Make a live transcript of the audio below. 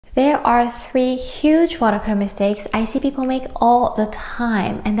There are 3 huge watercolor mistakes I see people make all the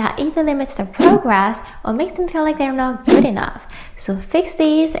time, and that either limits their progress or makes them feel like they're not good enough. So fix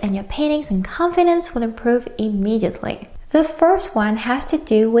these and your paintings and confidence will improve immediately. The first one has to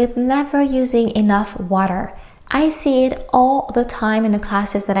do with never using enough water. I see it all the time in the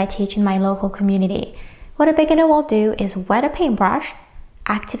classes that I teach in my local community. What a beginner will do is wet a paintbrush,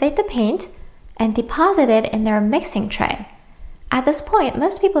 activate the paint, and deposit it in their mixing tray. At this point,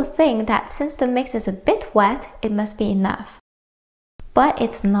 most people think that since the mix is a bit wet, it must be enough. But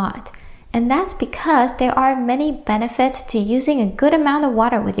it's not. And that's because there are many benefits to using a good amount of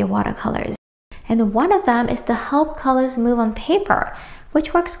water with your watercolors. And one of them is to help colors move on paper,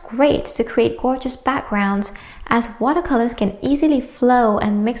 which works great to create gorgeous backgrounds, as watercolors can easily flow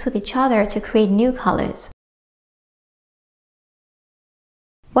and mix with each other to create new colors.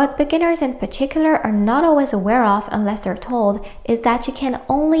 What beginners in particular are not always aware of unless they're told is that you can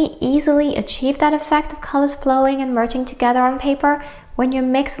only easily achieve that effect of colors flowing and merging together on paper when your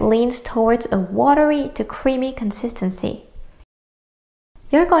mix leans towards a watery to creamy consistency.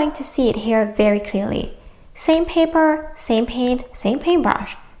 You're going to see it here very clearly. Same paper, same paint, same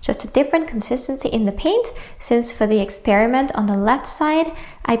paintbrush, just a different consistency in the paint, since for the experiment on the left side,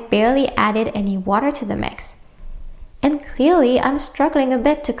 I barely added any water to the mix. And clearly, I'm struggling a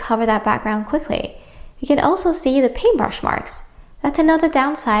bit to cover that background quickly. You can also see the paintbrush marks. That's another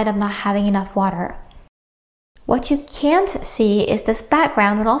downside of not having enough water. What you can't see is this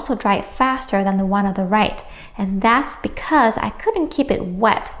background would also dry faster than the one on the right, and that's because I couldn't keep it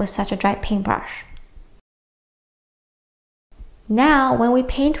wet with such a dry paintbrush. Now, when we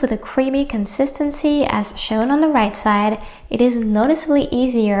paint with a creamy consistency as shown on the right side, it is noticeably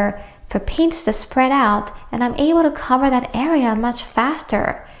easier for paints to spread out, and I'm able to cover that area much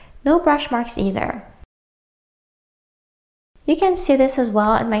faster. No brush marks either. You can see this as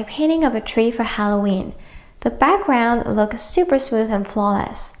well in my painting of a tree for Halloween. The background looks super smooth and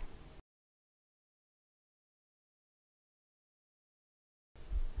flawless.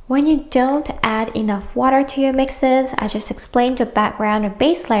 When you don't add enough water to your mixes, I just explained, your background or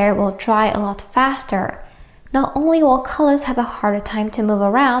base layer will dry a lot faster. Not only will colors have a harder time to move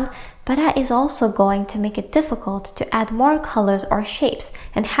around, but that is also going to make it difficult to add more colors or shapes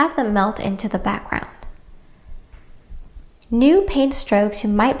and have them melt into the background. New paint strokes you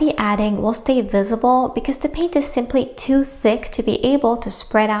might be adding will stay visible because the paint is simply too thick to be able to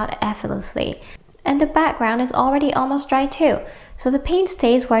spread out effortlessly. And the background is already almost dry too, so the paint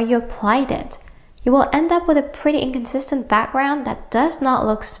stays where you applied it. You will end up with a pretty inconsistent background that does not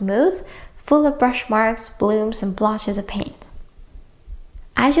look smooth, full of brush marks, blooms, and blotches of paint.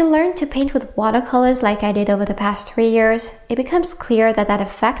 As you learn to paint with watercolors like I did over the past 3 years, it becomes clear that that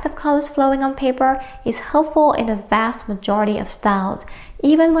effect of colors flowing on paper is helpful in the vast majority of styles,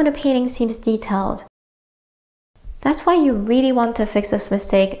 even when a painting seems detailed. That's why you really want to fix this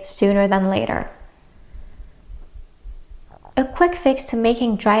mistake sooner than later. A quick fix to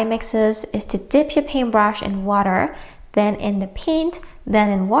making dry mixes is to dip your paintbrush in water, then in the paint, then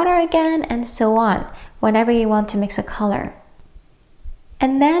in water again, and so on, whenever you want to mix a color.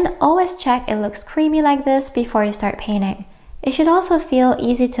 And then always check it looks creamy like this before you start painting. It should also feel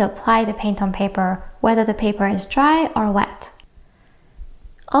easy to apply the paint on paper, whether the paper is dry or wet.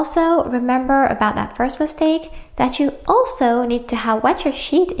 Also, remember about that first mistake, that you also need to have wet your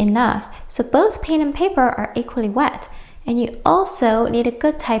sheet enough so both paint and paper are equally wet, and you also need a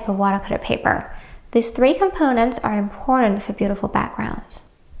good type of watercolor paper. These 3 components are important for beautiful backgrounds.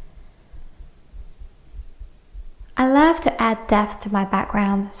 I love to add depth to my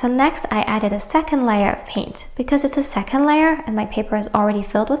background, so next I added a second layer of paint. Because it's a second layer and my paper is already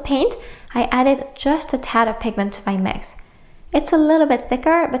filled with paint, I added just a tad of pigment to my mix. It's a little bit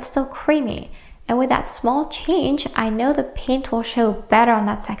thicker but still creamy, and with that small change, I know the paint will show better on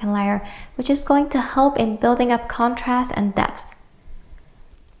that second layer, which is going to help in building up contrast and depth.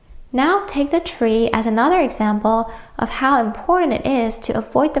 Now take the tree as another example of how important it is to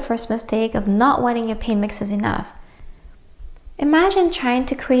avoid the first mistake of not wetting your paint mixes enough. Imagine trying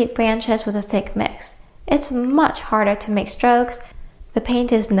to create branches with a thick mix. It's much harder to make strokes, the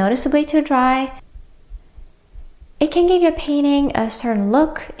paint is noticeably too dry. It can give your painting a certain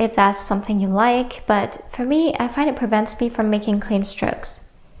look if that's something you like, but for me, I find it prevents me from making clean strokes.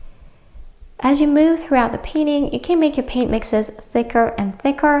 As you move throughout the painting, you can make your paint mixes thicker and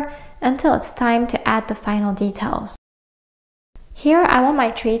thicker until it's time to add the final details. Here, I want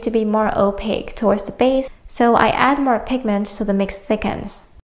my tree to be more opaque towards the base, so I add more pigment so the mix thickens.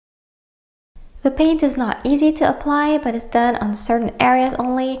 The paint is not easy to apply, but it's done on certain areas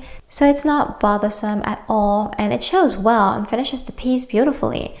only, so it's not bothersome at all, and it shows well and finishes the piece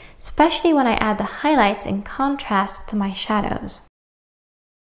beautifully, especially when I add the highlights in contrast to my shadows.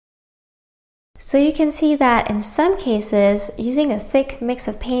 So you can see that in some cases, using a thick mix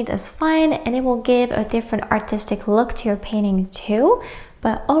of paint is fine and it will give a different artistic look to your painting too.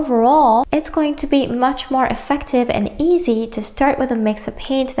 But overall, it's going to be much more effective and easy to start with a mix of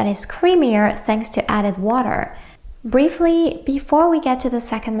paint that is creamier thanks to added water. Briefly, before we get to the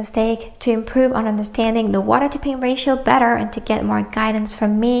second mistake, to improve on understanding the water to paint ratio better and to get more guidance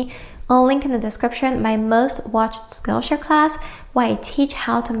from me, I'll link in the description my most watched Skillshare class where I teach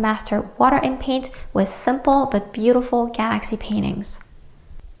how to master water in paint with simple but beautiful galaxy paintings.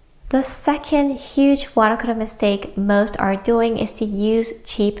 The second huge watercolor mistake most are doing is to use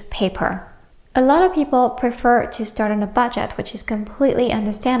cheap paper. A lot of people prefer to start on a budget, which is completely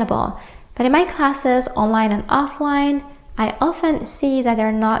understandable. But in my classes, online and offline, I often see that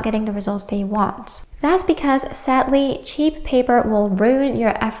they're not getting the results they want. That's because, sadly, cheap paper will ruin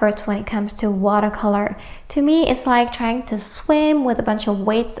your efforts when it comes to watercolor. To me, it's like trying to swim with a bunch of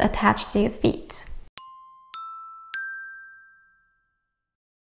weights attached to your feet.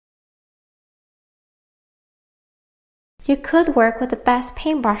 You could work with the best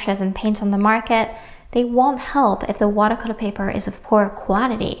paintbrushes and paints on the market. They won't help if the watercolor paper is of poor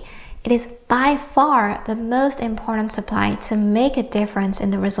quality. It is by far the most important supply to make a difference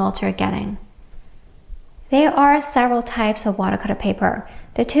in the results you're getting. There are several types of watercolor paper.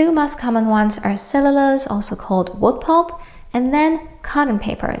 The two most common ones are cellulose, also called wood pulp, and then cotton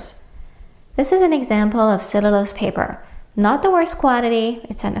papers. This is an example of cellulose paper. Not the worst quality,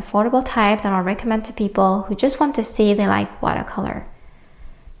 it's an affordable type that I'll recommend to people who just want to see if they like watercolor.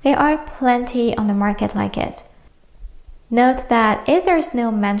 There are plenty on the market like it. Note that if there's no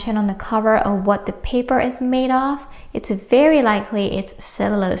mention on the cover of what the paper is made of, it's very likely it's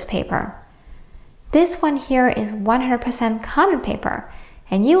cellulose paper. This one here is 100% cotton paper,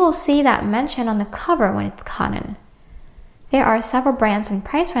 and you will see that mention on the cover when it's cotton. There are several brands and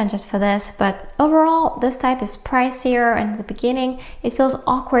price ranges for this, but overall, this type is pricier, and in the beginning, it feels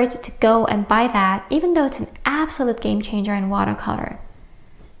awkward to go and buy that, even though it's an absolute game changer in watercolor.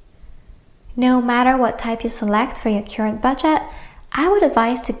 No matter what type you select for your current budget, I would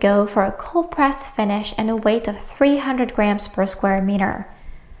advise to go for a cold pressed finish and a weight of 300 grams per square meter.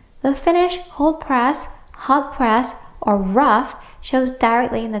 The finish, cold press, hot press, or rough shows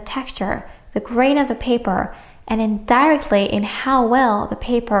directly in the texture, the grain of the paper, and indirectly in how well the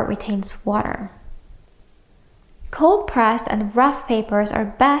paper retains water. Cold pressed and rough papers are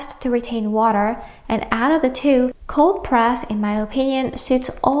best to retain water, and out of the two, cold press, in my opinion,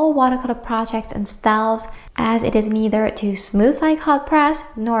 suits all watercolor projects and styles, as it is neither too smooth like hot press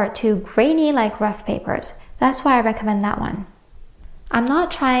nor too grainy like rough papers. That's why I recommend that one. I'm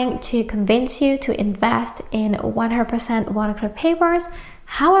not trying to convince you to invest in 100% watercolor papers.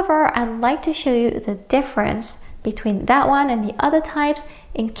 However, I'd like to show you the difference between that one and the other types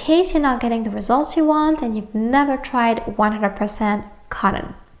in case you're not getting the results you want and you've never tried 100%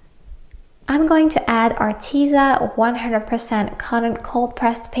 cotton. I'm going to add Arteza 100% cotton cold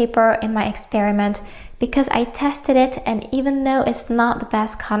pressed paper in my experiment because I tested it, and even though it's not the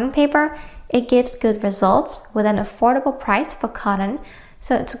best cotton paper, it gives good results with an affordable price for cotton.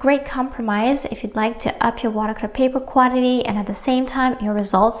 So it's a great compromise if you'd like to up your watercolor paper quality and at the same time your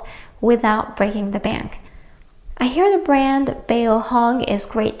results without breaking the bank. I hear the brand Bao Hong is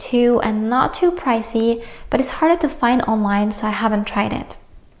great too and not too pricey, but it's harder to find online, so I haven't tried it.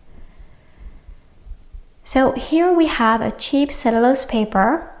 So here we have a cheap cellulose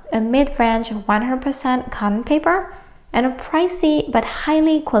paper, a mid-range 100% cotton paper, and a pricey but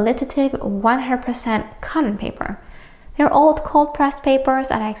highly qualitative 100% cotton paper. They're all cold pressed papers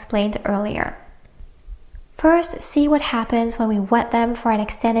that I explained earlier. First, see what happens when we wet them for an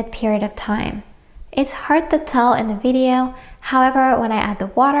extended period of time. It's hard to tell in the video, however, when I add the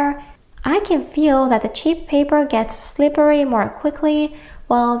water, I can feel that the cheap paper gets slippery more quickly,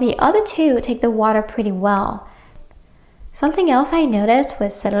 while the other two take the water pretty well. Something else I noticed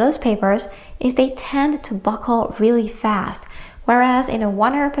with cellulose papers is they tend to buckle really fast, whereas in a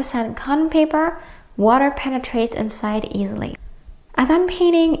 100% cotton paper, water penetrates inside easily. As I'm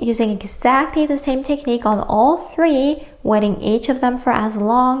painting using exactly the same technique on all three, wetting each of them for as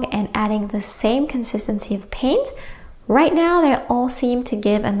long and adding the same consistency of paint, right now they all seem to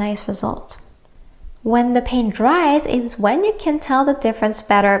give a nice result. When the paint dries is when you can tell the difference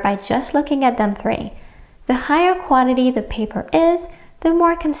better by just looking at them three. The higher quality the paper is, the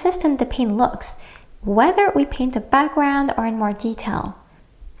more consistent the paint looks, whether we paint a background or in more detail.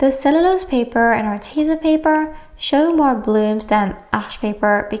 The cellulose paper and artesa paper show more blooms than ash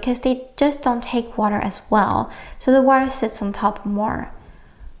paper because they just don't take water as well, so the water sits on top more.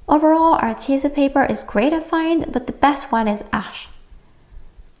 Overall, artesa paper is great I find, but the best one is ash.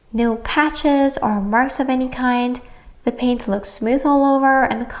 No patches or marks of any kind, the paint looks smooth all over,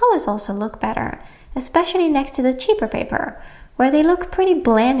 and the colors also look better, especially next to the cheaper paper, where they look pretty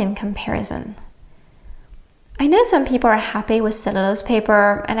bland in comparison. I know some people are happy with cellulose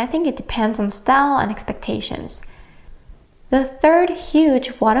paper, and I think it depends on style and expectations. The third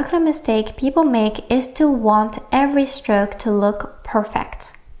huge watercolor mistake people make is to want every stroke to look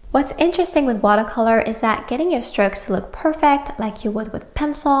perfect. What's interesting with watercolor is that getting your strokes to look perfect, like you would with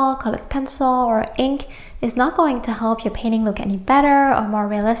pencil, colored pencil, or ink, is not going to help your painting look any better or more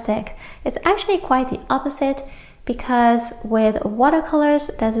realistic. It's actually quite the opposite, because with watercolors,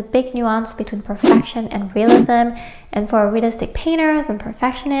 there's a big nuance between perfection and realism, and for realistic painters and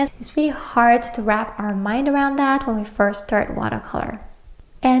perfectionists, it's really hard to wrap our mind around that when we first start watercolor.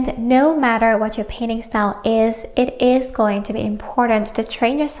 And no matter what your painting style is, it is going to be important to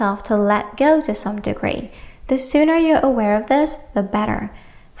train yourself to let go to some degree. The sooner you're aware of this, the better.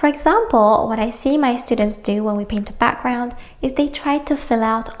 For example, what I see my students do when we paint a background is they try to fill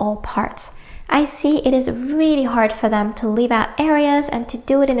out all parts. I see it is really hard for them to leave out areas and to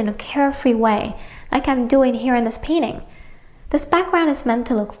do it in a carefree way, like I'm doing here in this painting. This background is meant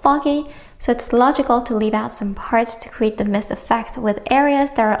to look foggy, so it's logical to leave out some parts to create the mist effect with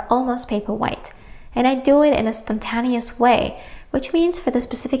areas that are almost paper white. And I do it in a spontaneous way, which means for the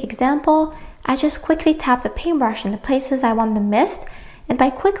specific example, I just quickly tap the paintbrush in the places I want the mist, and by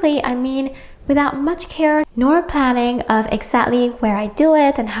quickly I mean without much care nor planning of exactly where I do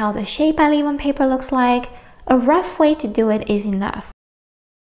it and how the shape I leave on paper looks like. A rough way to do it is enough.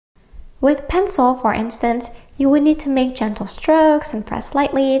 With pencil, for instance, you would need to make gentle strokes and press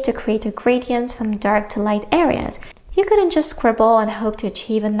lightly to create a gradient from dark to light areas. You couldn't just scribble and hope to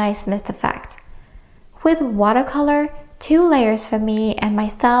achieve a nice mist effect. With watercolor, 2 layers for me and my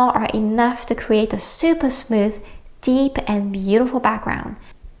style are enough to create a super smooth, deep and beautiful background.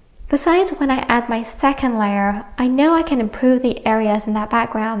 Besides, when I add my second layer, I know I can improve the areas in that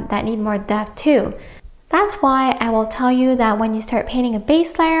background that need more depth too. That's why I will tell you that when you start painting a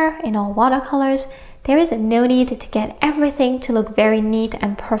base layer in all watercolors, there is no need to get everything to look very neat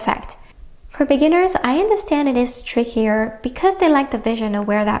and perfect. For beginners, I understand it is trickier because they like the vision of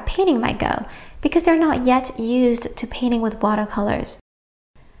where that painting might go, because they're not yet used to painting with watercolors.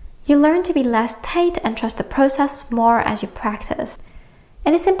 You learn to be less tight and trust the process more as you practice.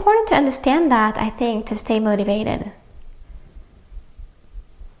 And it's important to understand that, I think, to stay motivated.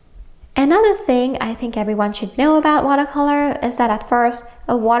 Another thing I think everyone should know about watercolor is that at first,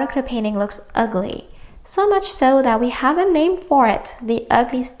 a watercolor painting looks ugly. So much so that we have a name for it, the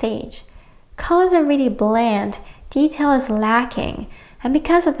ugly stage. Colors are really bland, detail is lacking, and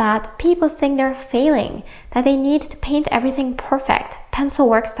because of that, people think they're failing, that they need to paint everything perfect, pencil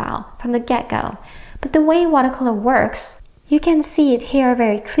work style, from the get-go. But the way watercolor works, you can see it here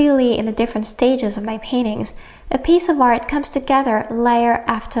very clearly in the different stages of my paintings. A piece of art comes together layer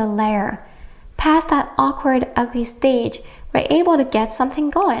after layer. Past that awkward, ugly stage, we're able to get something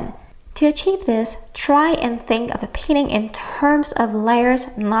going. To achieve this, try and think of a painting in terms of layers,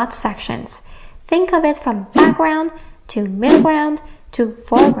 not sections. Think of it from background to midground to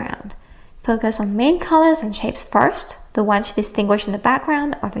foreground. Focus on main colors and shapes first, the ones you distinguish in the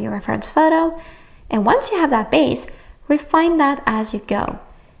background or your reference photo. And once you have that base, refine that as you go.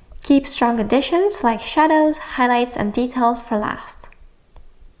 Keep strong additions like shadows, highlights, and details for last.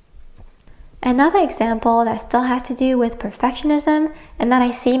 Another example that still has to do with perfectionism and that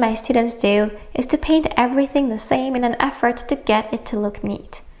I see my students do is to paint everything the same in an effort to get it to look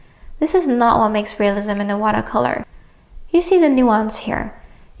neat. This is not what makes realism in a watercolor. You see the nuance here.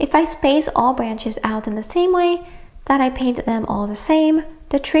 If I space all branches out in the same way, that I paint them all the same,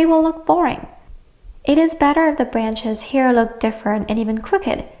 the tree will look boring. It is better if the branches here look different and even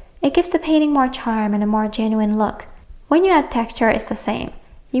crooked. It gives the painting more charm and a more genuine look. When you add texture, it's the same.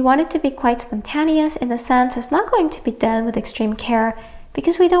 You want it to be quite spontaneous in the sense it's not going to be done with extreme care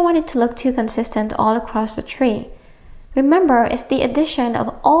because we don't want it to look too consistent all across the tree. Remember, it's the addition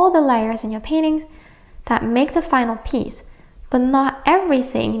of all the layers in your paintings that make the final piece, but not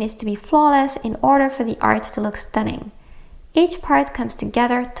everything needs to be flawless in order for the art to look stunning. Each part comes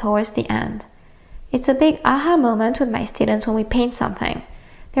together towards the end. It's a big aha moment with my students when we paint something.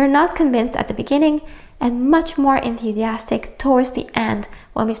 They're not convinced at the beginning and much more enthusiastic towards the end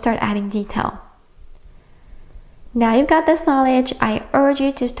when we start adding detail. Now you've got this knowledge, I urge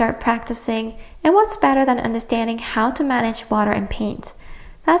you to start practicing, and what's better than understanding how to manage water and paint?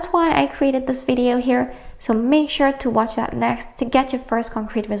 That's why I created this video here, so make sure to watch that next to get your first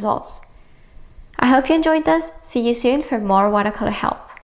concrete results. I hope you enjoyed this. See you soon for more watercolor help.